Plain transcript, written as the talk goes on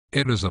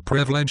It is a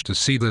privilege to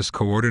see this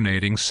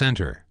coordinating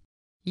center.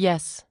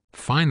 Yes.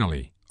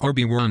 Finally,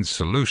 Obi-Wan's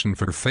solution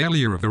for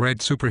failure of the Red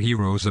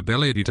Superhero's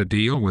ability to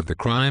deal with the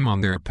crime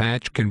on their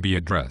patch can be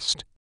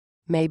addressed.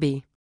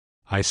 Maybe.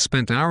 I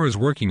spent hours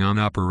working on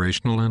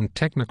operational and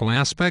technical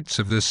aspects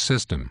of this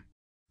system.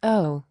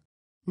 Oh.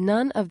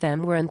 None of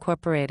them were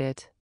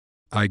incorporated.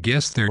 I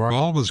guess there are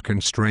always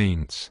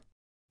constraints.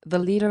 The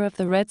leader of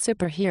the Red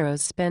Superheroes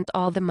spent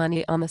all the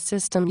money on the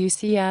system you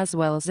see as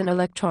well as an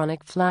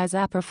electronic fly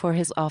zapper for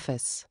his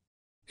office.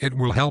 It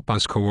will help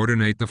us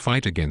coordinate the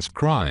fight against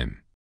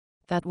crime.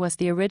 That was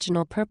the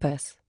original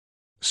purpose.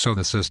 So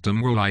the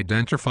system will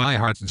identify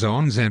hot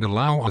zones and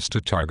allow us to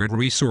target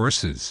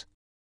resources.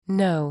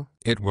 No.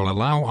 It will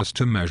allow us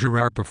to measure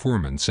our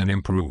performance and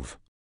improve.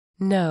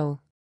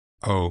 No.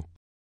 Oh.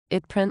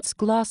 It prints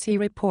glossy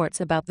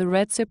reports about the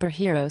Red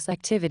Superheroes'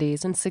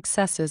 activities and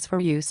successes for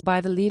use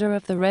by the leader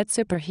of the Red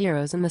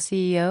Superheroes and the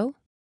CEO?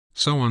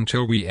 So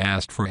until we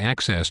asked for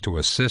access to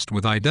assist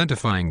with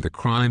identifying the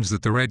crimes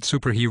that the Red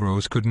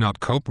Superheroes could not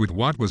cope with,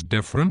 what was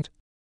different?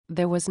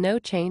 There was no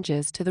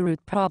changes to the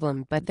root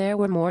problem, but there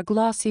were more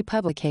glossy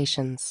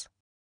publications.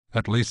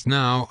 At least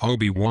now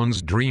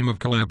Obi-Wan's dream of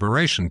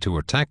collaboration to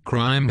attack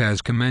crime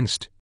has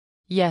commenced.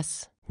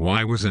 Yes.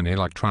 Why was an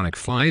electronic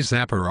fly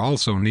zapper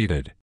also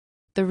needed?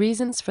 The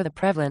reasons for the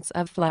prevalence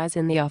of flies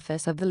in the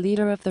office of the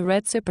leader of the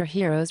Red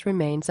Superheroes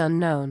remains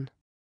unknown.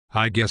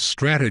 I guess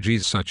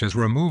strategies such as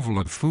removal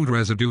of food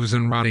residues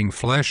and rotting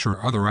flesh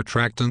or other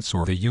attractants,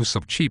 or the use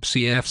of cheap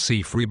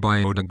CFC-free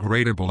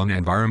biodegradable and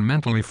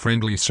environmentally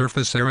friendly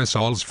surface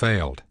aerosols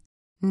failed.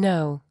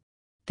 No.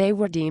 They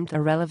were deemed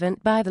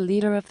irrelevant by the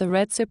leader of the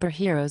Red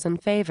Superheroes in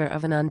favor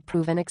of an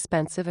unproven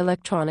expensive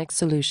electronic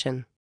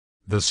solution.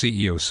 The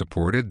CEO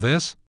supported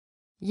this?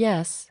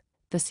 Yes.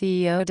 The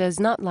CEO does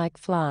not like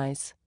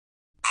flies.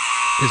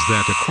 Is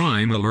that a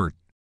crime alert?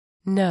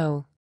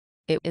 No.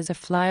 It is a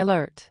fly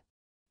alert.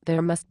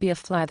 There must be a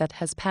fly that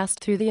has passed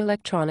through the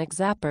electronic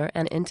zapper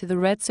and into the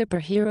Red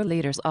Superhero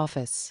leader's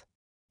office.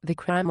 The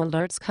crime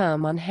alerts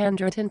come on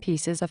handwritten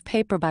pieces of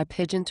paper by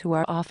pigeon to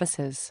our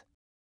offices.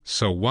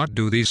 So what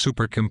do these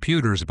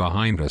supercomputers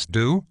behind us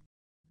do?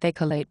 They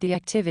collate the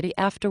activity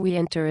after we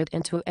enter it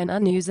into an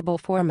unusable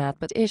format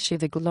but issue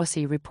the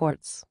glossy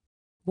reports.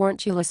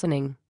 Weren't you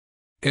listening?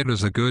 It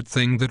is a good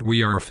thing that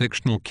we are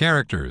fictional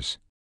characters.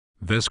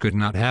 This could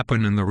not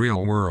happen in the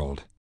real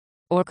world.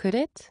 Or could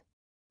it?